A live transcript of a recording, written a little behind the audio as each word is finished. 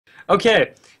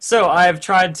Okay, so I have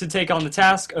tried to take on the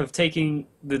task of taking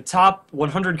the top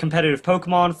 100 competitive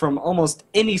Pokemon from almost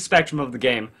any spectrum of the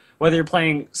game. Whether you're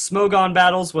playing Smogon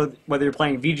battles, whether you're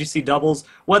playing VGC doubles,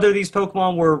 whether these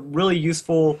Pokemon were really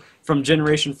useful from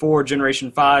Generation 4, Generation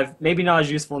 5, maybe not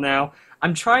as useful now.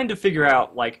 I'm trying to figure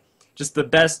out, like, just the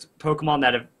best Pokemon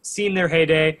that have seen their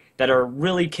heyday, that are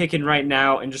really kicking right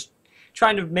now, and just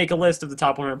trying to make a list of the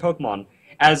top 100 Pokemon.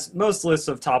 As most lists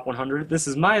of top 100, this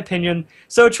is my opinion,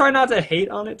 so try not to hate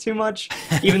on it too much,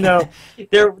 even though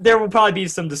there will probably be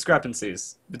some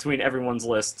discrepancies between everyone's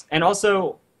list. And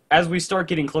also, as we start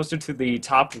getting closer to the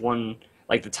top one,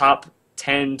 like the top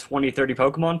 10, 20, 30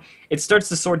 Pokemon, it starts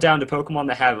to sort down to Pokemon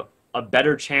that have a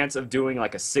better chance of doing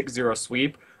like a 6-0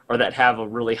 sweep, or that have a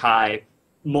really high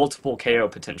multiple KO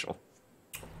potential.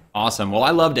 Awesome. Well,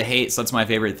 I love to hate, so that's my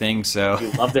favorite thing. So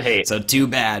You love to hate. so too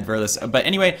bad for this. But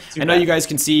anyway, Too I know bad. you guys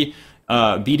can see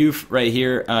Bidoof right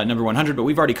here, number 100, but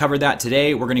we've already covered that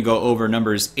today. We're going to go over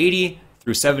numbers 80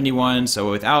 through 71. So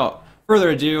without further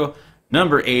ado,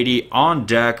 number 80 on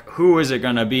deck. Who is it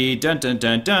going to be? Dun, dun,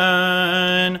 dun,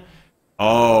 dun.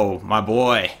 Oh, my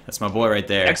boy. That's my boy right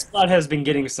there. X-Cloud has been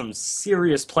getting some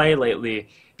serious play lately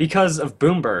because of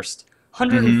Boom Burst.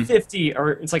 150,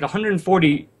 or it's like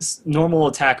 140 normal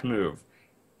attack move.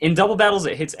 In double battles,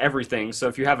 it hits everything, so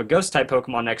if you have a Ghost-type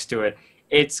Pokemon next to it,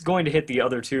 it's going to hit the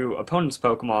other two opponent's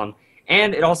Pokemon,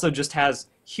 and it also just has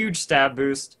huge stab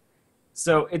boost,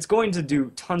 so it's going to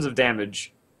do tons of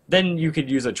damage. Then you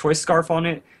could use a Choice Scarf on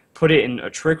it, put it in a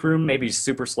Trick Room, maybe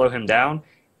super slow him down,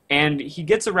 and he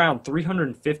gets around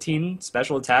 315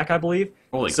 special attack, I believe.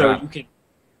 Holy so crap.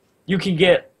 you can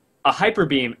get a Hyper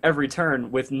Beam every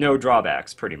turn with no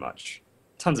drawbacks, pretty much.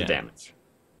 Tons of damage.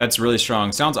 That's really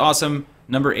strong. Sounds awesome.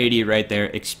 Number 80 right there.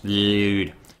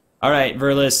 Explode. All right,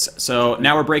 Verlis. So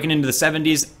now we're breaking into the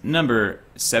 70s. Number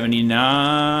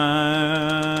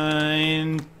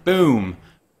 79. Boom.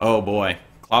 Oh, boy.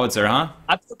 Clawitzer, huh?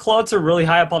 I put Clawitzer really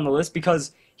high up on the list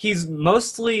because he's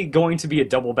mostly going to be a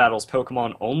double battles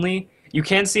Pokemon only. You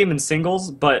can see him in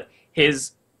singles, but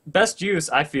his best use,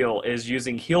 I feel, is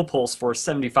using Heal Pulse for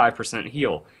 75%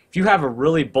 heal. If you have a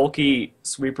really bulky,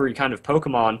 sweepery kind of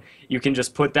Pokemon, you can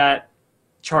just put that,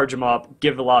 charge him up,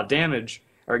 give a lot of damage,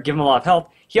 or give him a lot of health.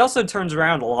 He also turns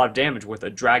around a lot of damage with a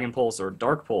Dragon Pulse or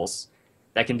Dark Pulse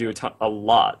that can do a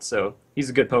lot. So he's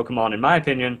a good Pokemon in my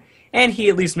opinion, and he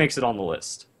at least makes it on the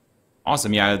list.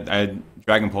 Awesome. Yeah,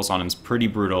 Dragon Pulse on him is pretty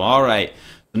brutal. All right.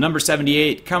 So number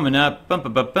 78 coming up. Bum,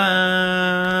 bum, bum,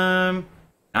 bum.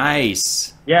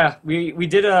 Nice. Yeah, we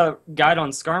did a guide on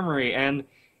Skarmory, and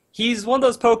he's one of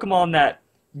those Pokemon that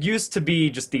used to be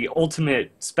just the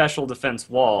ultimate special defense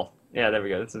wall. Yeah, there we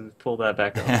go. Let's pull that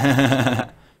back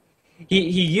up. He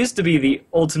used to be the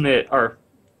ultimate, or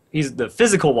he's the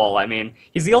physical wall, I mean.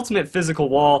 He's the ultimate physical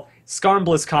wall.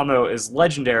 Skarmbliss combo is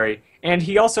legendary, and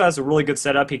he also has a really good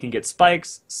setup. He can get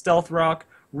Spikes, Stealth Rock,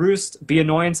 Roost, Be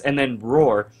Annoyance, and then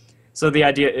Roar. So the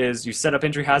idea is you set up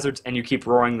entry hazards and you keep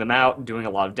roaring them out, doing a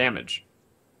lot of damage.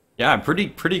 Yeah, pretty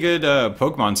good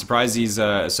Pokemon. Surprised he's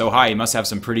so high. He must have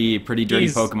some pretty dirty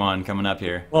Pokemon coming up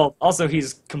here. Well, also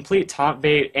he's complete taunt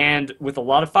bait, and with a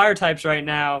lot of fire types right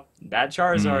now, that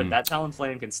Charizard, that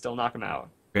Talonflame can still knock him out.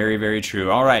 Very, very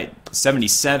true. All right,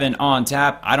 77 on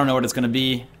tap. I don't know what it's going to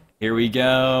be. Here we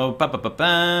go. Ba, ba, ba,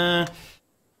 ba.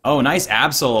 Oh, nice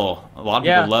Absol. A lot of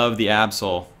people love the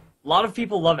Absol. A lot of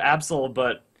people love Absol,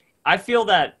 but I feel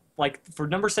that, like, for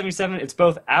number 77, it's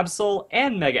both Absol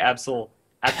and Mega Absol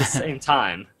at the same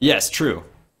time. Yes, true.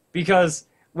 Because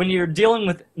when you're dealing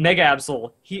with Mega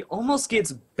Absol, he almost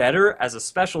gets better as a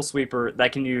special sweeper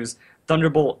that can use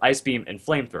Thunderbolt, Ice Beam, and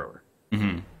Flamethrower.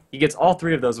 He gets all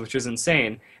three of those, which is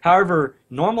insane. However,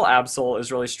 normal Absol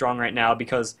is really strong right now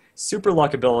because Super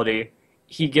Luck ability,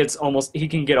 he can get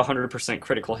 100%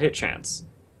 critical hit chance.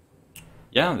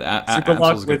 Yeah, Super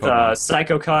Luck with Pokemon.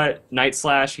 Psycho Cut, Night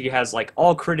Slash, he has like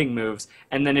all critting moves,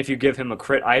 and then if you give him a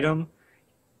crit item,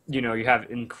 you know, you have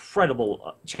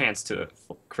incredible chance to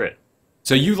crit.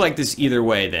 So you like this either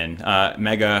way then.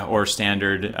 Mega or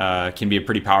Standard can be a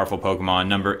pretty powerful Pokemon.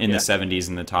 Number in the 70s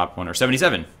in the top one, or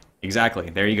 77. Exactly.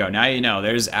 There you go. Now you know.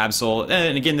 There's Absol.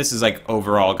 And again, this is like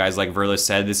overall, guys, like Verlis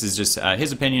said, this is just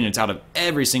his opinion. It's out of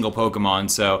every single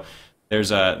Pokemon. So there's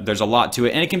a lot to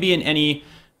it. And it can be in any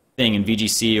thing in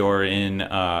VGC or in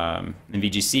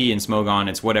VGC, in Smogon.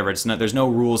 It's whatever. It's not, there's no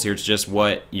rules here. It's just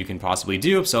what you can possibly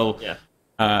do. So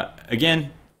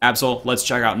again, Absol, let's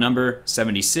check out number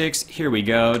 76. Here we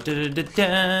go.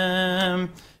 Da-da-da-da.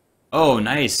 Oh,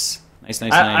 nice. Nice.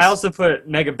 I also put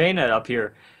Mega Bayonet up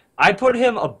here. I put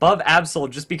him above Absol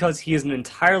just because he is an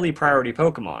entirely priority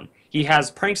Pokemon. He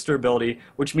has Prankster ability,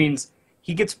 which means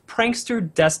he gets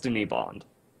Prankster Destiny Bond.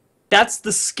 That's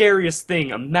the scariest thing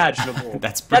imaginable.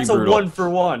 That's pretty That's brutal. a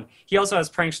 1-for-1. He also has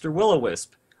Prankster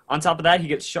Will-O-Wisp. On top of that, he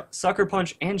gets Sucker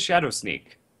Punch and Shadow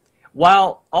Sneak,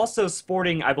 while also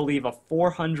sporting, I believe, a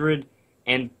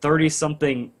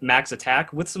 430-something max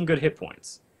attack with some good hit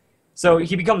points. So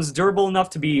he becomes durable enough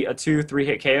to be a 2-3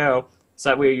 hit KO. So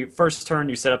that way, first turn,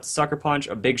 you set up the Sucker Punch,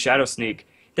 a big Shadow Sneak.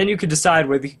 Then you could decide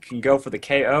whether you can go for the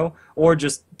KO or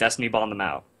just Destiny Bond them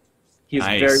out. He's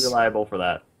Nice. very reliable for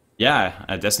that. Yeah,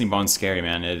 Destiny Bond's scary,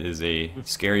 man. It is a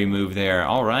scary move there.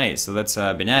 All right, so that's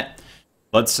Bennett.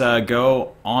 Let's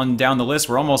go on down the list.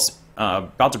 We're almost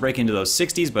about to break into those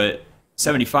 60s, but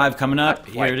 75 coming up.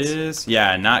 Here it is.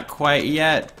 Yeah, not quite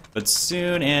yet, but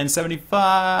soon. And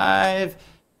 75.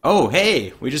 Oh,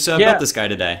 hey, we just built this guy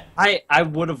today. I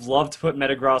would have loved to put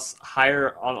Metagross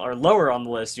higher on, or lower on the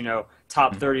list, you know,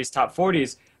 top 30s, top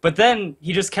 40s. But then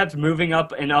he just kept moving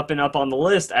up and up and up on the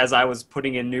list as I was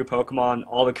putting in new Pokemon,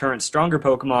 all the current stronger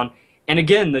Pokemon. And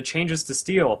again, the changes to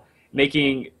Steel,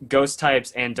 making Ghost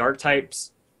types and Dark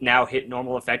types now hit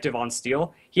normal effective on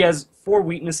Steel. He has 4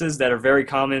 weaknesses that are very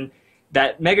common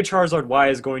that Mega Charizard Y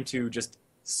is going to just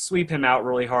sweep him out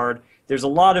really hard. There's a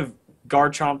lot of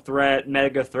Garchomp threat,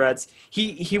 Mega threats.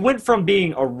 He went from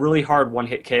being a really hard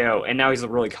one-hit KO, and now he's a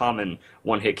really common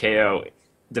one-hit KO,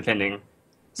 depending.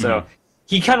 So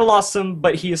he kind of lost some,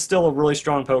 but he is still a really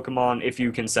strong Pokemon if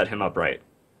you can set him up right.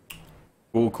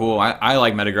 Cool, cool. I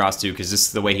like Metagross too because this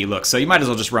is the way he looks. So you might as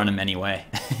well just run him anyway.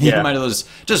 You Yeah. might as well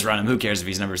just run him. Who cares if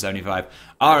he's number 75?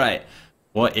 All right.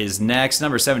 What is next?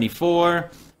 Number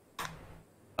 74.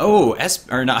 Oh,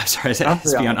 Espeon,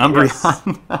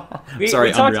 Umbreon. We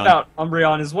Sorry, talked Umbreon. about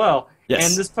Umbreon as well. Yes.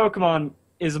 And this Pokemon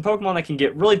is a Pokemon that can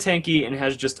get really tanky and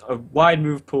has just a wide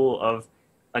move pool of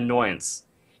annoyance.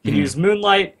 You can use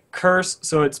Moonlight, Curse,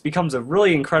 so it becomes a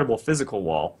really incredible physical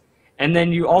wall. And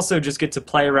then you also just get to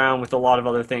play around with a lot of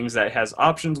other things that it has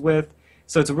options with.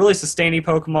 So it's a really sustaining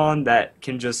Pokemon that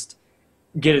can just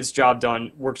get its job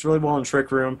done, works really well in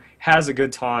Trick Room, has a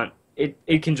good taunt.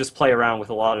 It can just play around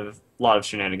with a lot of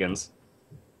shenanigans.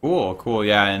 Cool, cool.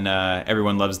 Yeah, and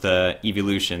everyone loves the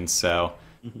evolution, so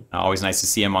always nice to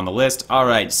see him on the list. All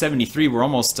right, 73. We're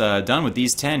almost done with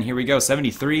these 10. Here we go.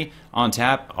 73 on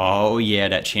tap. Oh, yeah,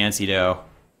 that Chansey, though.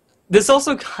 This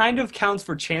also kind of counts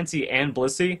for Chansey and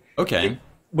Blissey. Okay.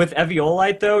 With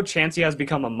Eviolite, though, Chansey has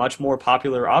become a much more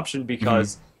popular option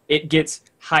because it gets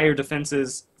higher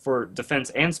defenses for defense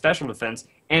and special defense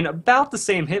and about the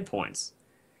same hit points.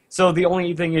 So the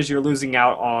only thing is you're losing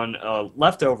out on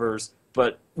leftovers,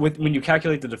 but when you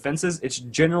calculate the defenses, it's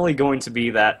generally going to be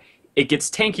that it gets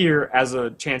tankier as a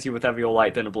Chansey with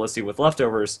Eviolite than a Blissey with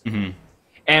leftovers.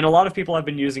 And a lot of people have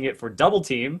been using it for double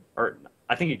team, or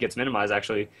I think it gets minimized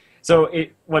actually. So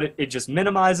it just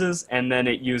minimizes, and then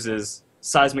it uses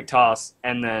Seismic Toss,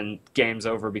 and then game's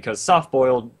over because Soft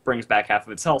Boiled brings back half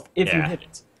of its health if you hit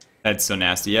it. That's so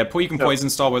nasty. Yeah, you can Poison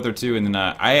Stall with her too, and then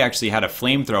I actually had a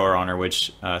Flamethrower on her,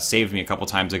 which saved me a couple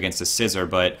times against a Scissor,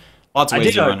 but lots of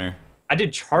ways to run her. I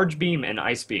did Charge Beam and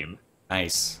Ice Beam.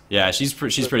 Nice. Yeah, she's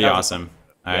pretty awesome.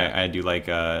 I do like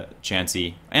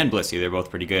Chansey and Blissey. They're both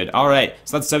pretty good. All right,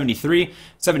 so that's 73.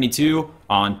 72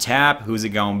 on tap. Who's it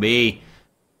going to be?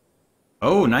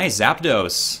 Oh, nice.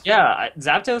 Zapdos. Yeah,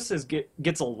 Zapdos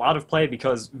gets a lot of play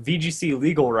because VGC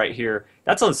Legal right here,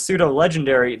 that's a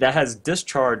pseudo-legendary that has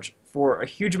Discharge for a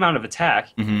huge amount of attack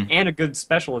and a good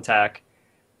special attack.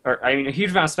 A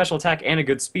huge amount of special attack and a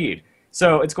good speed.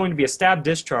 So it's going to be a Stab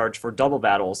Discharge for double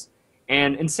battles.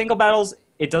 And in single battles,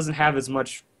 it doesn't have as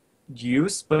much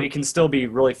use, but it can still be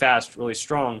really fast, really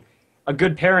strong. A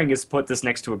good pairing is to put this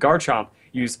next to a Garchomp,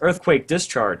 use Earthquake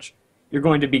Discharge. You're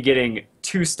going to be getting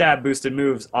 2 stab boosted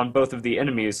moves on both of the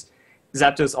enemies.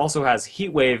 Zapdos also has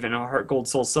Heat Wave and Heart Gold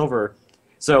Soul Silver,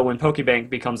 so when PokeBank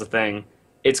becomes a thing,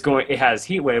 it has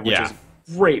Heat Wave, which is a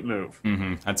great move.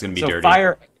 That's gonna be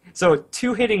dirty. So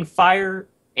 2 hitting fire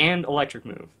and electric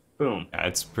move. Boom. Yeah,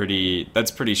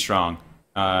 that's pretty strong.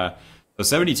 So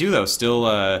 72 though, still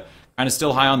kind of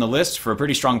still high on the list for a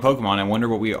pretty strong Pokemon. I wonder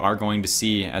what we are going to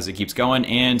see as it keeps going.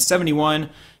 And 71,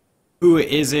 who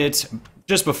is it?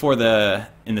 Just before in the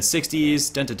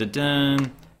 60s. Dun, dun, dun,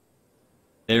 dun.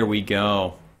 There we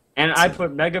go. And I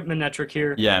put Mega Manectric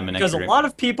here. Yeah, Manectric. Because a lot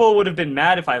of people would have been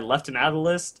mad if I left him out of the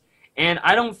list. And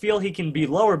I don't feel he can be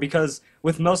lower because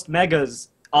with most Megas,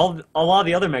 a lot of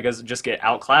the other Megas just get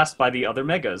outclassed by the other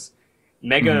Megas.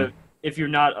 If you're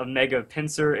not a Mega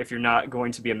Pinsir, if you're not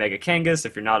going to be a Mega Kangas,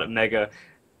 if you're not a Mega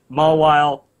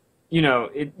Mawile,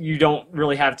 you don't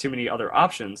really have too many other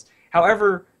options.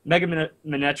 However, Mega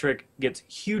Manectric gets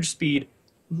huge speed,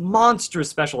 monstrous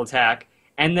special attack,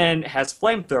 and then has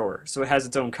Flamethrower, so it has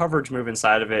its own coverage move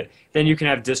inside of it. Then you can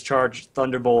have Discharge,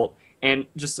 Thunderbolt, and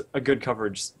just a good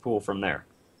coverage pool from there.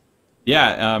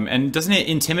 Yeah, and doesn't it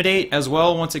intimidate as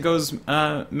well once it goes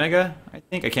Mega? I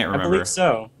think I can't I remember. believe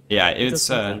so. Yeah, It it's does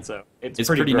something, so it's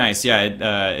pretty pretty gross. nice.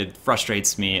 Yeah, it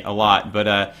frustrates me a lot.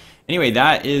 But anyway,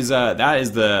 that is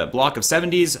the block of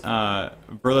 70s.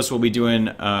 Verlis will be doing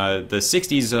the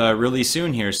 60s really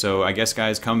soon here. So I guess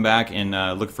guys, come back and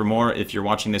look for more. If you're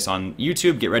watching this on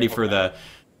YouTube, get ready for the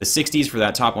 60s for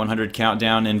that top 100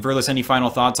 countdown. And Verlis, any final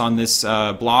thoughts on this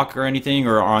block or anything,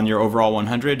 or on your overall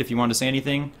 100? If you want to say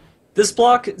anything. This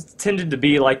block tended to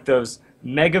be like those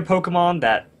mega Pokemon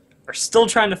that are still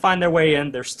trying to find their way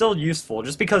in. They're still useful.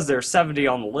 Just because they're 70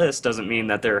 on the list doesn't mean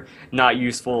that they're not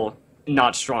useful,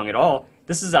 not strong at all.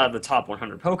 This is out of the top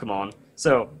 100 Pokemon,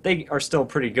 so they are still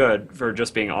pretty good for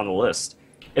just being on the list.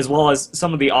 As well as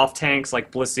some of the off tanks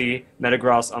like Blissey,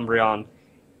 Metagross, Umbreon.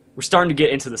 We're starting to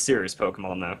get into the serious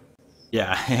Pokemon though.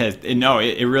 Yeah, no,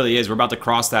 it really is. We're about to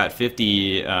cross that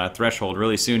 50 threshold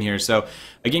really soon here. So,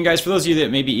 again, guys, for those of you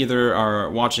that maybe either are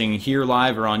watching here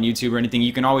live or on YouTube or anything,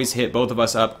 you can always hit both of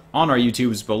us up on our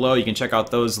YouTubes below. You can check out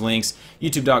those links,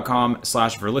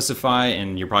 youtube.com/Verlisify,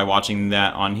 and you're probably watching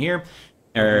that on here.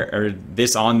 Or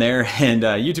this on there, and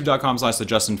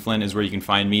youtube.com/TheJustinFlynn is where you can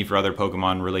find me for other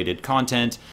Pokemon related content.